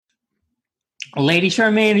Lady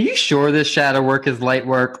Charmaine, are you sure this shadow work is light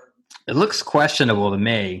work? It looks questionable to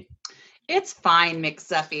me. It's fine,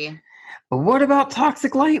 McZuffy. But what about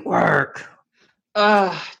toxic light work?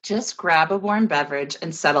 Ugh, just grab a warm beverage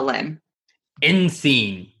and settle in. In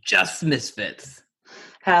scene, just misfits.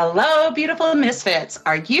 Hello, beautiful misfits.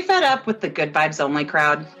 Are you fed up with the good vibes only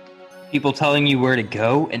crowd? People telling you where to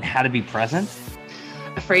go and how to be present?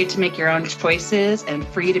 Afraid to make your own choices and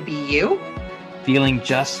free to be you? Feeling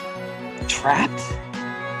just trapped?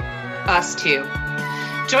 Us too.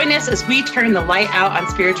 Join us as we turn the light out on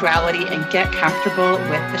spirituality and get comfortable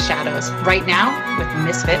with the shadows right now with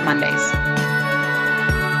Misfit Mondays.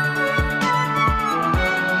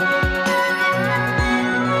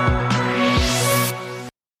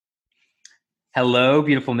 Hello,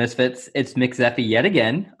 beautiful misfits. It's McZeffy yet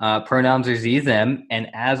again. Pronouns are Z, them, and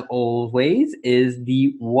as always is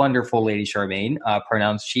the wonderful Lady Charmaine.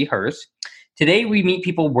 Pronouns she, hers. Today, we meet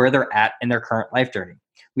people where they're at in their current life journey.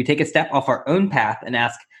 We take a step off our own path and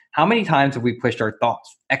ask, how many times have we pushed our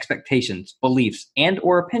thoughts, expectations, beliefs, and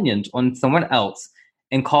or opinions on someone else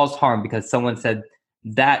and caused harm because someone said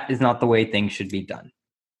that is not the way things should be done?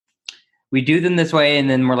 We do them this way, and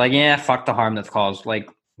then we're like, yeah, fuck the harm that's caused. Like,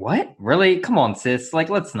 what? Really? Come on, sis. Like,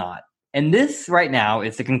 let's not. And this right now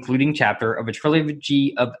is the concluding chapter of a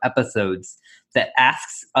trilogy of episodes that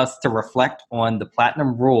asks us to reflect on the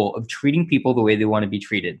platinum rule of treating people the way they want to be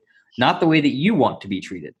treated, not the way that you want to be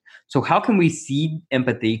treated. So how can we seed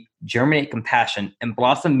empathy, germinate compassion, and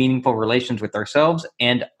blossom meaningful relations with ourselves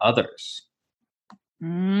and others?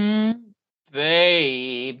 Baby.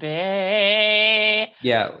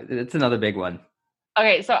 Yeah, it's another big one.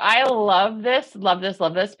 Okay, so I love this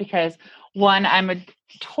because one, I'm a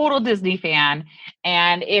total Disney fan,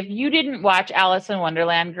 and if you didn't watch Alice in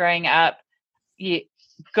Wonderland growing up, you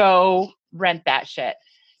go rent that shit.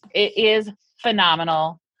 It is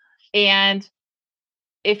phenomenal. And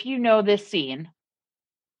if you know this scene,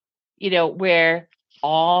 where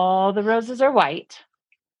all the roses are white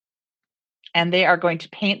and they are going to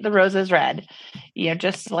paint the roses red,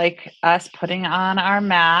 just like us putting on our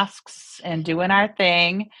masks and doing our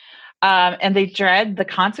thing. And they dread the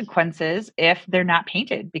consequences if they're not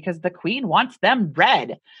painted because the queen wants them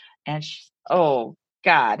red. And oh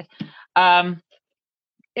God,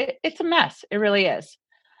 it's a mess. It really is.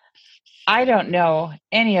 I don't know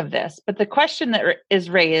any of this, but the question that is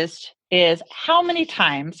raised is how many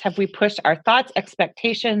times have we pushed our thoughts,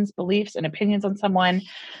 expectations, beliefs, and opinions on someone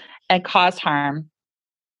and caused harm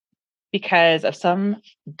because of some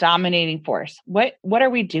dominating force? What are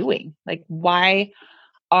we doing? Like, why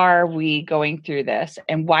are we going through this?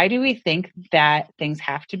 And why do we think that things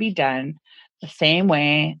have to be done the same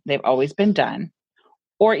way they've always been done?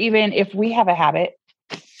 Or even if we have a habit,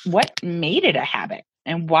 what made it a habit?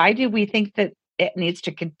 And why do we think that it needs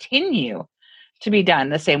to continue to be done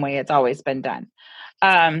the same way it's always been done?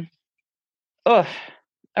 Okay.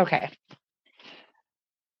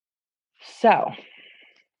 So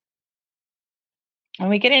when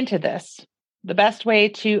we get into this, the best way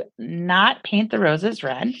to not paint the roses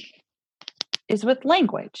red is with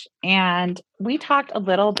language. And we talked a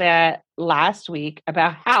little bit last week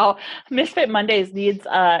about how Misfit Mondays needs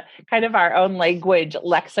kind of our own language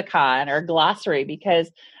lexicon or glossary, because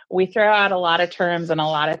we throw out a lot of terms and a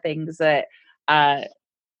lot of things that,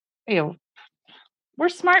 we're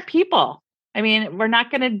smart people. I mean, we're not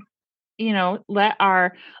going to, let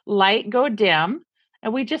our light go dim.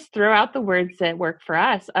 And we just throw out the words that work for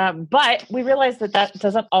us. But we realize that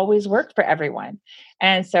doesn't always work for everyone.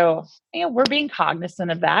 And so, we're being cognizant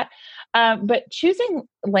of that. But choosing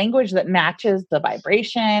language that matches the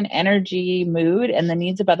vibration, energy, mood, and the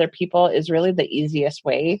needs of other people is really the easiest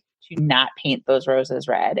way to not paint those roses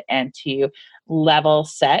red and to level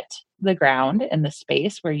set the ground and the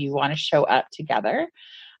space where you want to show up together.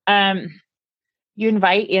 You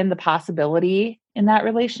invite in the possibility in that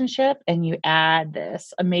relationship, and you add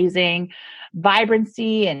this amazing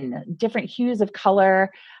vibrancy and different hues of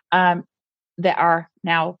color that are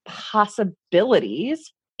now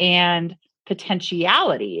possibilities and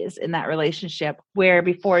potentialities in that relationship, where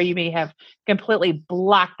before you may have completely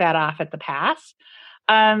blocked that off at the pass.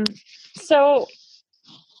 So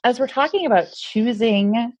as we're talking about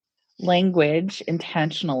choosing language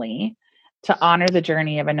intentionally to honor the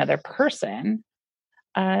journey of another person,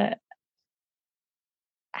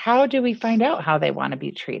 how do we find out how they want to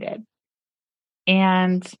be treated?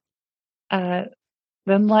 And then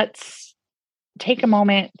let's take a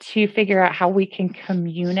moment to figure out how we can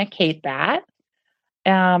communicate that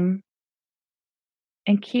and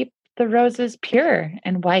keep the roses pure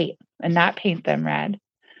and white and not paint them red.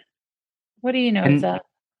 What do you know, Zeb?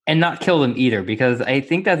 and not kill them either, because I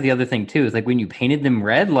think that's the other thing too, is like when you painted them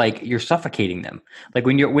red, like you're suffocating them. Like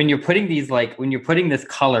when you're putting these, like when you're putting this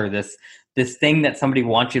color, this thing that somebody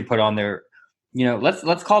wants you to put on their,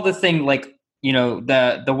 let's call this thing like,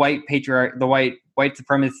 the white patriarch, the white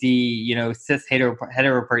supremacy, cis hetero,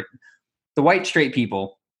 the white straight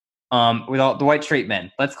people, with all the white straight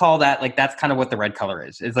men. Let's call that, like, that's kind of what the red color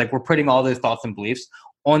is. It's like we're putting all those thoughts and beliefs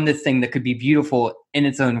on this thing that could be beautiful in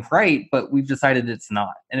its own right, but we've decided it's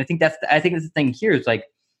not. And I think that's the thing here is like,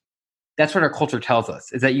 that's what our culture tells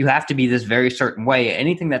us, is that you have to be this very certain way.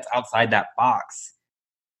 Anything that's outside that box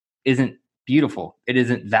isn't beautiful. It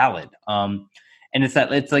isn't valid. And it's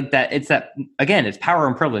that again, it's power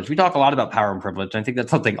and privilege. We talk a lot about power and privilege. And I think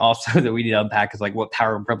that's something also that we need to unpack, is like what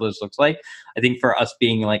power and privilege looks like. I think for us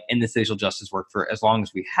being like in the social justice work for as long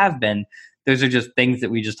as we have been, those are just things that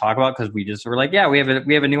we just talk about because we just were like, yeah, we have a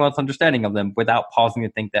nuanced understanding of them, without pausing to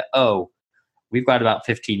think that, oh, we've got about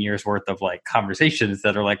 15 years worth of like conversations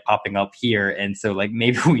that are like popping up here. And so like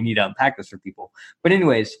maybe we need to unpack this for people. But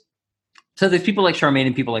anyways, so there's people like Charmaine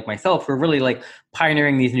and people like myself who are really like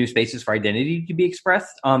pioneering these new spaces for identity to be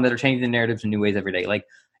expressed, that are changing the narratives in new ways every day. Like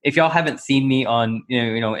if y'all haven't seen me on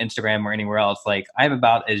Instagram or anywhere else, like I'm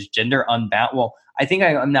about as gender unbound. Well, I think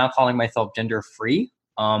I'm now calling myself gender free.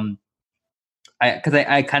 Because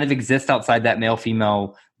I kind of exist outside that male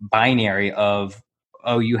female binary of,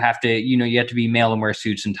 oh, you have to be male and wear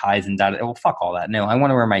suits and ties and that. Well, fuck all that. No, I want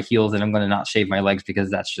to wear my heels and I'm going to not shave my legs because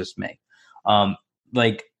that's just me.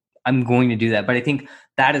 Like I'm going to do that. But I think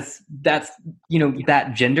that's that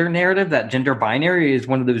gender narrative, that gender binary is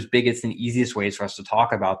one of those biggest and easiest ways for us to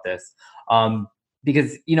talk about this.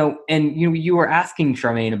 Because, you were asking,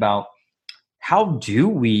 Charmaine, about how do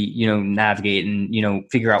we, navigate and,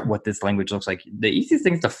 figure out what this language looks like? The easiest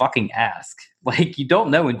thing is to fucking ask. Like you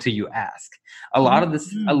don't know until you ask. A lot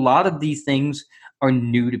of these things are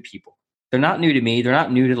new to people. They're not new to me. They're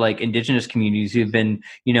not new to like indigenous communities who've been,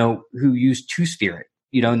 who use two-spirit,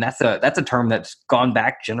 and that's a term that's gone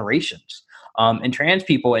back generations. And trans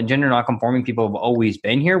people and gender nonconforming people have always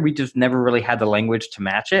been here. We just never really had the language to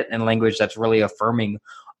match it, and language that's really affirming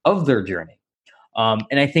of their journey.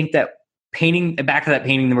 And I think that painting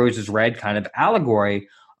the roses red kind of allegory,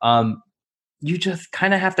 you just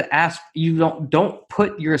kind of have to ask. You don't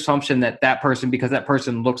put your assumption that person, because that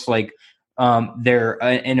person looks like they're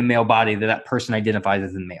in a male body, that person identifies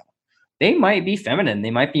as a male. They might be feminine.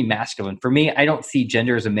 They might be masculine. For me, I don't see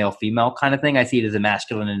gender as a male-female kind of thing. I see it as a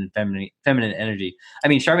masculine and feminine energy. I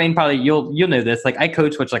mean, Charmaine, probably you'll know this. Like I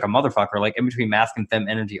code switch like a motherfucker, like in between masc and fem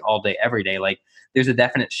energy all day, every day. Like there's a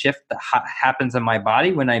definite shift that happens in my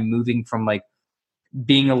body when I'm moving from like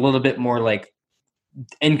being a little bit more like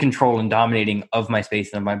in control and dominating of my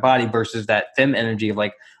space and of my body versus that fem energy of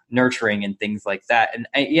like nurturing and things like that. And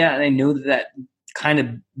I know that kind of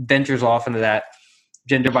ventures off into that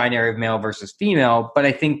gender binary of male versus female, but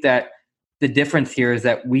I think that the difference here is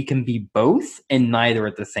that we can be both and neither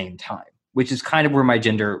at the same time, which is kind of where my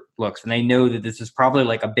gender looks. And I know that this is probably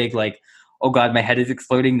like a big, like, oh God, my head is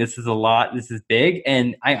exploding. This is a lot. This is big.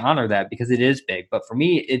 And I honor that because it is big. But for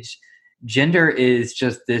me, gender is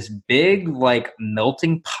just this big, like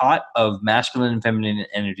melting pot of masculine and feminine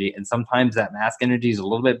energy. And sometimes that masc energy is a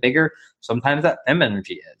little bit bigger. Sometimes that fem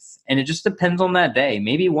energy is. And it just depends on that day.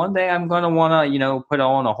 Maybe one day I'm going to want to, put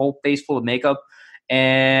on a whole face full of makeup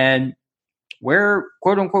and wear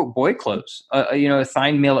quote unquote boy clothes,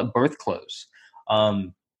 assigned male at birth clothes. Yeah,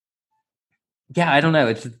 I don't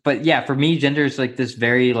know. But for me, gender is like this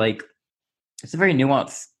very, like, it's a very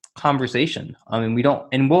nuanced conversation. I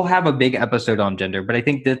mean, we'll have a big episode on gender, but I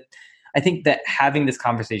think that having this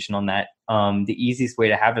conversation on that, the easiest way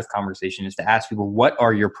to have this conversation is to ask people, what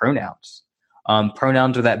are your pronouns?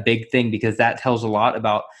 Pronouns are that big thing because that tells a lot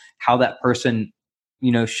about how that person,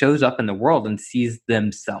 shows up in the world and sees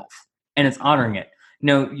themselves, and it's honoring it.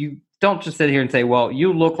 You don't just sit here and say, well,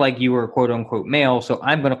 you look like you were quote unquote male, so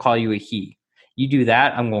I'm going to call you a he. You do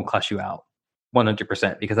that, I'm going to cuss you out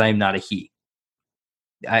 100% because I am not a he.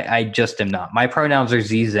 I just am not. My pronouns are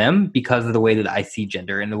ze, them because of the way that I see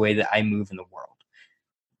gender and the way that I move in the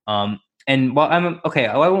world. And while I'm okay,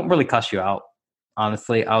 I won't really cuss you out.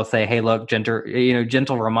 Honestly, I'll say, hey, look, gender,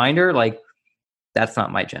 gentle reminder, like that's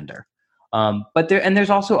not my gender. But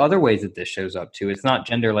there's also other ways that this shows up too. It's not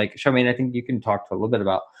gender. Like Charmaine, I think you can talk a little bit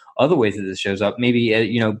about other ways that this shows up. Maybe,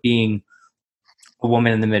 being a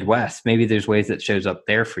woman in the Midwest, maybe there's ways that shows up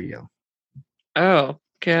there for you. Oh,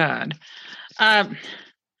 God.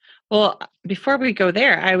 Well, before we go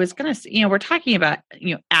there, I was going to, we're talking about,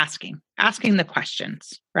 asking the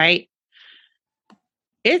questions, right?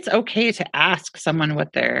 It's okay to ask someone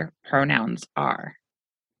what their pronouns are.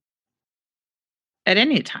 at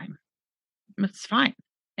any time. It's fine.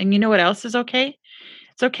 And you know what else is okay?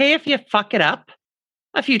 It's okay if you fuck it up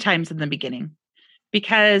a few times in the beginning,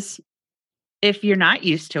 because if you're not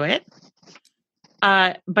used to it,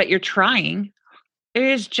 but you're trying, it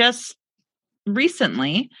is just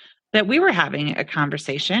recently that we were having a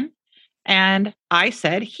conversation and I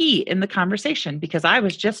said he in the conversation because I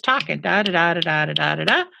was just talking da da da da da da da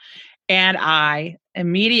da, and I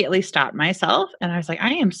immediately stopped myself and I was like,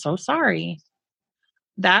 I am so sorry.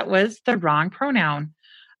 That was the wrong pronoun.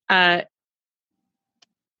 I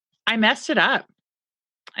messed it up,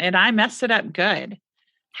 and I messed it up good.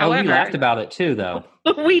 However, we laughed about it too, though.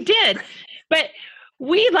 We did, but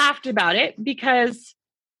we laughed about it because,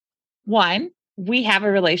 one, we have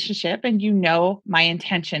a relationship and you know my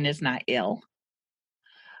intention is not ill.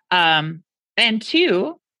 And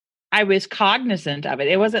two, I was cognizant of it.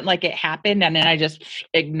 It wasn't like it happened and then I just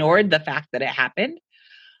ignored the fact that it happened.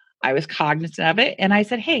 I was cognizant of it and I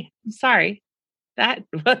said, hey, I'm sorry that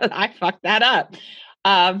I fucked that up.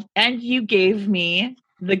 And you gave me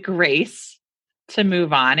the grace to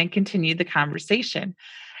move on and continue the conversation.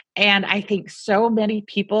 And I think so many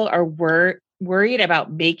people are worried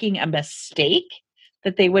about making a mistake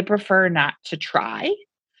that they would prefer not to try.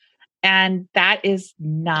 And that is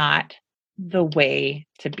not the way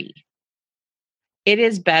to be. It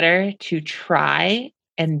is better to try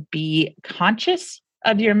and be conscious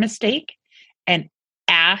of your mistake and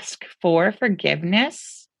ask for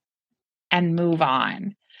forgiveness and move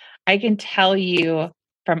on. I can tell you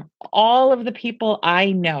from all of the people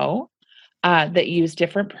I know that use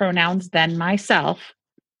different pronouns than myself,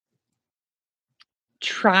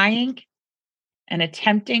 trying and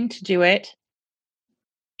attempting to do it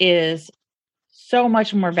is so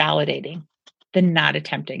much more validating than not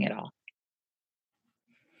attempting at all.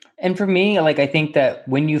 And for me, like, I think that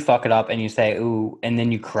when you fuck it up and you say, ooh, and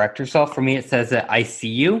then you correct yourself, for me, it says that I see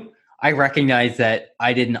you. I recognize that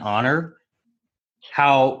I didn't honor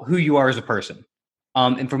who you are as a person.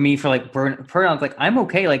 And for me, for like pronouns, like, I'm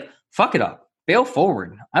okay, like, fuck it up, fail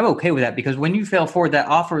forward. I'm okay with that because when you fail forward, that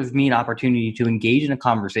offers me an opportunity to engage in a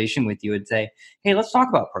conversation with you and say, hey, let's talk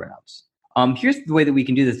about pronouns. Here's the way that we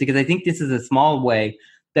can do this, because I think this is a small way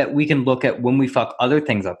that we can look at when we fuck other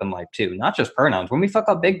things up in life too, not just pronouns. When we fuck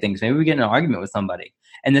up big things, maybe we get in an argument with somebody.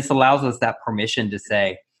 And this allows us that permission to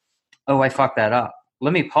say, oh, I fucked that up.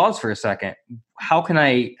 Let me pause for a second. How can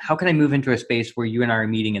I move into a space where you and I are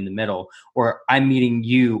meeting in the middle, or I'm meeting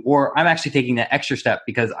you, or I'm actually taking that extra step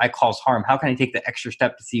because I cause harm? How can I take the extra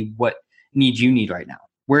step to see what needs you need right now?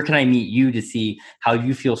 Where can I meet you to see how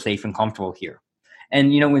you feel safe and comfortable here?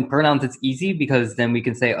 And, you know, in pronouns, it's easy because then we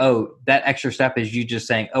can say, oh, that extra step is you just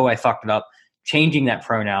saying, oh, I fucked it up, changing that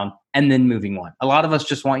pronoun, and then moving on. A lot of us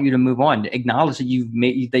just want you to move on, to acknowledge that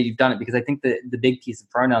you've done it, because I think the big piece of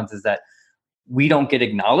pronouns is that we don't get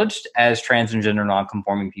acknowledged as trans and gender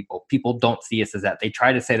nonconforming people. People don't see us as that. They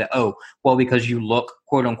try to say that, oh, well, because you look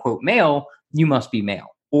quote unquote male, you must be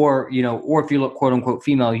male. Or, you know, or if you look quote unquote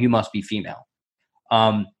female, you must be female.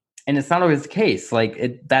 And it's not always the case.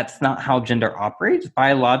 Like, that's not how gender operates.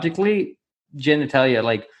 Biologically,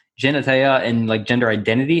 genitalia and like gender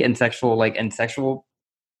identity and sexual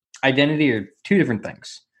identity are two different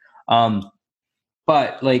things.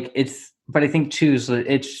 But I think too, so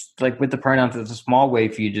it's like with the pronouns, it's a small way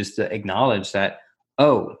for you just to acknowledge that,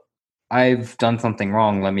 oh, I've done something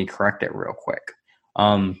wrong. Let me correct it real quick.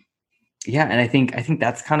 Yeah. And I think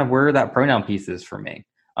that's kind of where that pronoun piece is for me.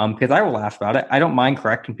 Because I will laugh about it. I don't mind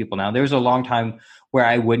correcting people now. There was a long time where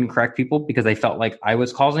I wouldn't correct people because I felt like I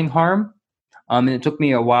was causing harm. And it took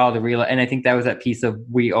me a while to realize, and I think that was that piece of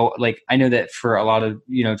I know that for a lot of,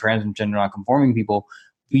 you know, trans and gender nonconforming people,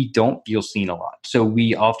 we don't feel seen a lot. So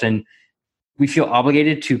we feel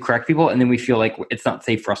obligated to correct people, and then we feel like it's not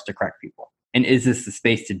safe for us to correct people. And is this the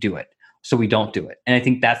space to do it? So we don't do it. And I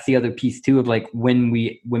think that's the other piece too of like when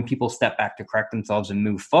people step back to correct themselves and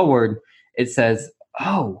move forward, it says,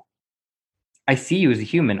 oh, I see you as a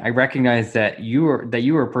human. I recognize that you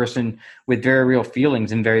are a person with very real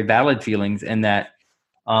feelings and very valid feelings, and that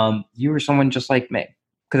you are someone just like me.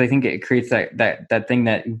 Because I think it creates that thing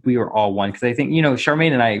that we are all one. Because I think, you know,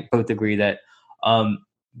 Charmaine and I both agree that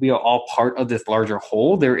we are all part of this larger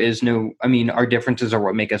whole. There is our differences are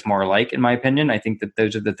what make us more alike, in my opinion. I think that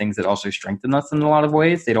those are the things that also strengthen us in a lot of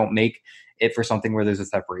ways. They don't make it for something where there's a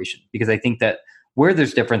separation, because I think that where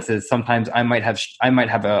there's differences, sometimes I might have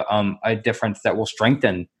a difference that will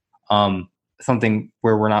strengthen something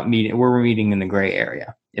where we're meeting in the gray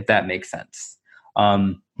area, if that makes sense.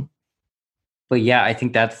 But yeah, I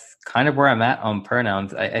think that's kind of where I'm at on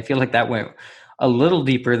pronouns. I feel like that went a little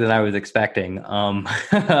deeper than I was expecting.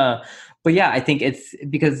 But yeah, I think it's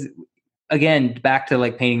because again, back to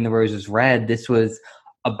like painting the roses red, this was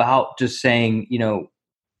about just saying,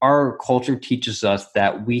 our culture teaches us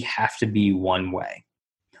that we have to be one way.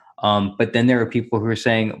 But then there are people who are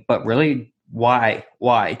saying, but really, why?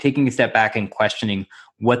 Taking a step back and questioning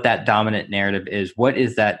what that dominant narrative is. What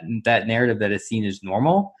is that narrative that is seen as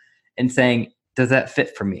normal, and saying, does that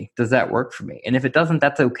fit for me? Does that work for me? And if it doesn't,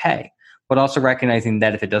 that's okay. But also recognizing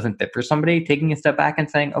that if it doesn't fit for somebody, taking a step back and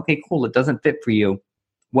saying, okay, cool, it doesn't fit for you.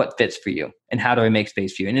 What fits for you? And how do I make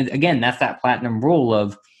space for you? And again, that's that platinum rule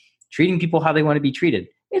of treating people how they want to be treated.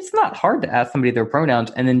 It's not hard to ask somebody their pronouns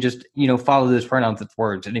and then just, follow those pronouns with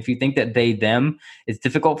words. And if you think that they, them is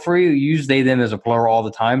difficult for you, use they, them as a plural all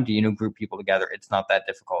the time to, group people together. It's not that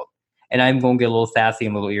difficult. And I'm going to get a little sassy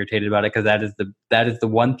and a little irritated about it, because that is the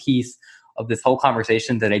one piece of this whole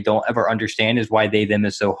conversation that I don't ever understand, is why they, them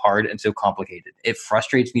is so hard and so complicated. It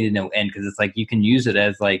frustrates me to no end, because it's like you can use it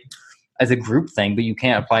as a group thing, but you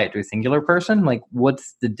can't apply it to a singular person. Like,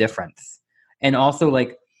 what's the difference? And also,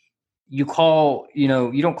 like, you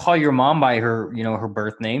don't call your mom by her, her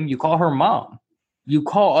birth name. You call her mom. You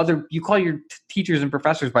call your teachers and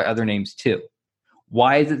professors by other names too.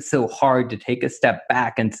 Why is it so hard to take a step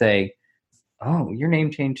back and say, oh, your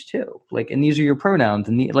name changed too? Like, and these are your pronouns,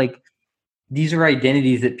 and these are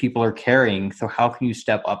identities that people are carrying. So how can you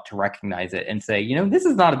step up to recognize it and say, this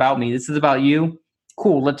is not about me. This is about you.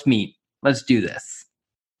 Cool. Let's meet. Let's do this.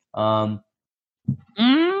 Talk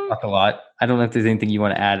a lot. I don't know if there's anything you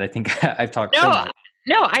want to add. I think I've talked so much.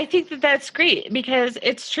 No, I think that's great, because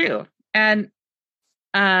it's true. And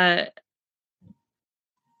that's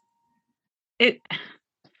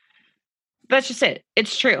just it.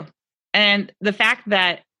 It's true. And the fact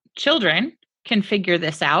that children can figure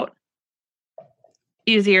this out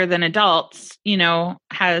easier than adults,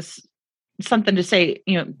 has something to say.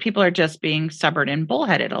 People are just being stubborn and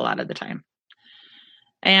bullheaded a lot of the time.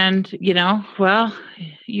 And, well,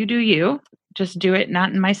 you do you. Just do it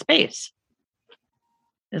not in my space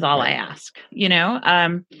is all I ask,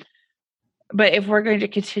 But if we're going to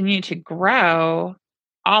continue to grow,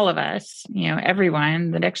 all of us,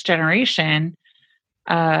 everyone, the next generation,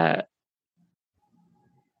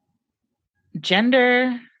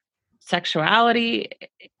 gender, sexuality,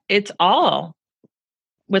 it's all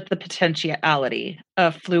with the potentiality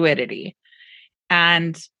of fluidity.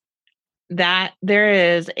 And that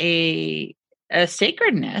there is a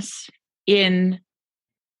sacredness in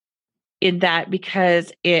that,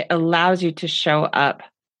 because it allows you to show up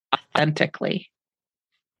authentically,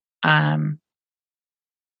 and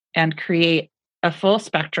create a full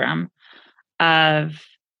spectrum of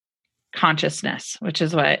consciousness, which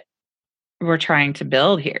is what we're trying to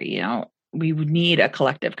build here. We need a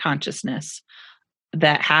collective consciousness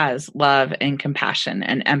that has love and compassion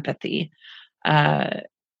and empathy.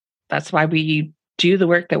 That's why we do the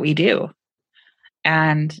work that we do.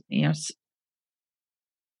 And,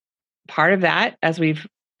 part of that, as we've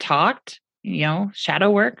talked,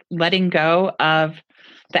 shadow work, letting go of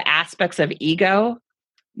the aspects of ego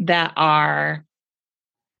that are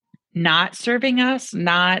not serving us,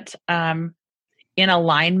 not in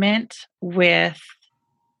alignment with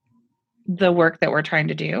the work that we're trying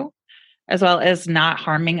to do, as well as not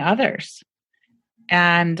harming others.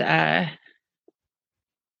 And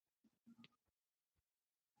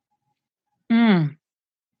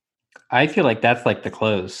I feel like that's like the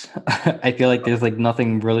close. I feel like there's like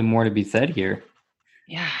nothing really more to be said here.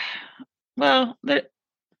 Yeah. Well, we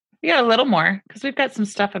got a little more, because we've got some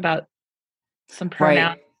stuff about some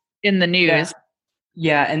pronouns in the news.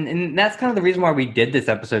 Yeah. And that's kind of the reason why we did this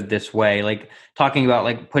episode this way, like talking about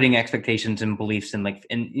like putting expectations and beliefs and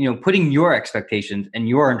putting your expectations and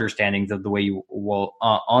your understandings of the way you will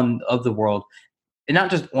of the world, and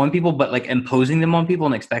not just on people, but like imposing them on people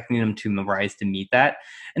and expecting them to rise to meet that.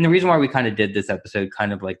 And the reason why we kind of did this episode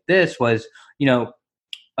kind of like this was,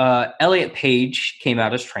 Elliot Page came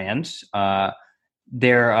out as trans.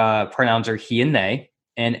 Their pronouns are he and they.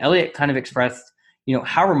 And Elliot kind of expressed,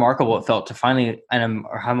 how remarkable it felt to finally, and I'm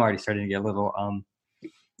already starting to get a little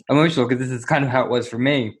emotional, because this is kind of how it was for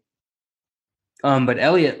me. But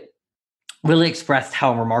Elliot really expressed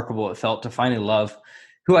how remarkable it felt to finally love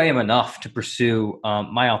who I am enough to pursue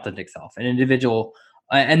my authentic self, an individual.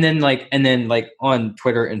 And then on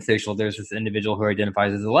Twitter and social, there's this individual who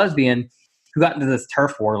identifies as a lesbian who got into this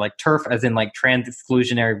turf war, like turf as in like trans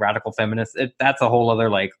exclusionary radical feminists. That's a whole other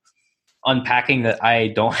like unpacking that I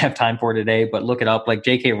don't have time for today, but look it up. Like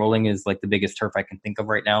J.K. Rowling is like the biggest turf I can think of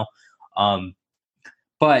right now.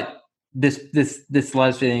 But this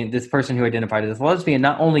lesbian, this person who identified as lesbian,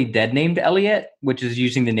 not only dead named Elliot, which is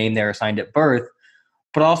using the name they're assigned at birth,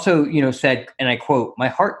 but also, said, and I quote, "My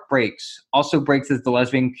heart breaks, also breaks as the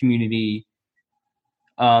lesbian community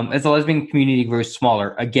grows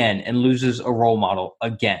smaller again and loses a role model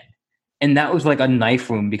again." And that was like a knife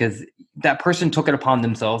wound, because that person took it upon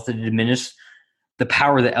themselves to diminish the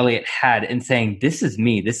power that Elliot had in saying, "This is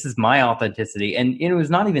me, this is my authenticity." And it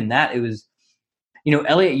was not even that. It was,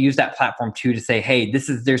 Elliot used that platform too to say, "Hey,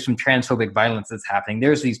 there's some transphobic violence that's happening.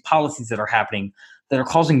 There's these policies that are happening that are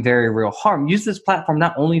causing very real harm." Use this platform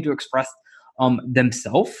not only to express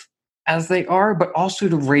themselves as they are, but also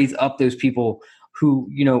to raise up those people who,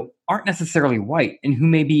 aren't necessarily white and who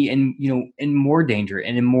may be in more danger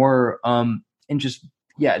and in more,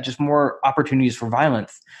 just more opportunities for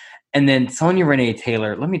violence. And then Sonia Renee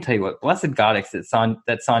Taylor, let me tell you what, blessed goddess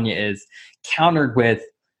that Sonia is, countered with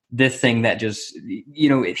this thing that just,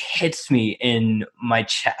 it hits me in my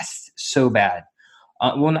chest so bad.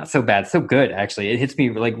 Well, not so bad, so good, actually. It hits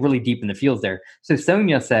me like really deep in the feels there. So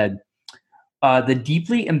Sonia said, "The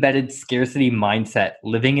deeply embedded scarcity mindset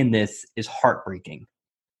living in this is heartbreaking.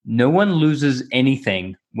 No one loses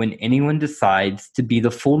anything when anyone decides to be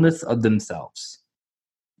the fullness of themselves."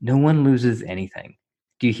 No one loses anything.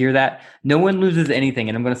 Do you hear that? No one loses anything.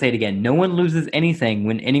 And I'm going to say it again. No one loses anything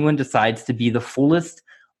when anyone decides to be the fullness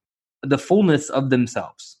of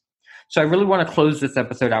themselves. So I really want to close this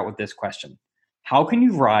episode out with this question. How can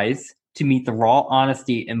you rise to meet the raw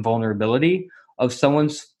honesty and vulnerability of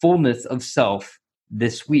someone's fullness of self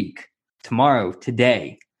this week, tomorrow,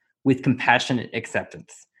 today, with compassionate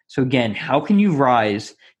acceptance? So again, how can you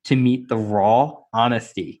rise to meet the raw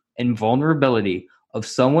honesty and vulnerability of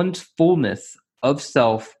someone's fullness of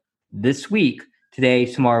self this week, today,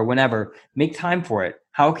 tomorrow, whenever? Make time for it.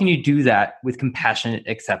 How can you do that with compassionate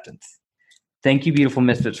acceptance? Thank you, beautiful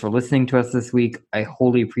misfits, for listening to us this week. I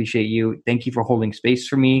wholly appreciate you. Thank you for holding space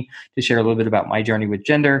for me to share a little bit about my journey with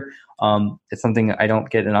gender. It's something I don't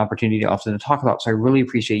get an opportunity often to talk about. So I really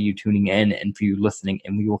appreciate you tuning in and for you listening.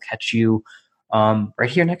 And we will catch you right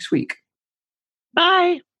here next week.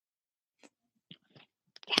 Bye.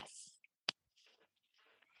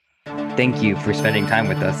 Thank you for spending time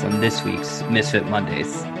with us on this week's Misfit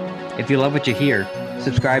Mondays. If you love what you hear,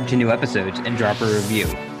 subscribe to new episodes and drop a review.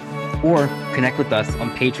 Or connect with us on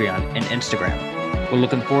Patreon and Instagram. We're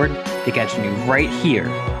looking forward to catching you right here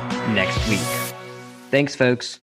next week. Thanks, folks.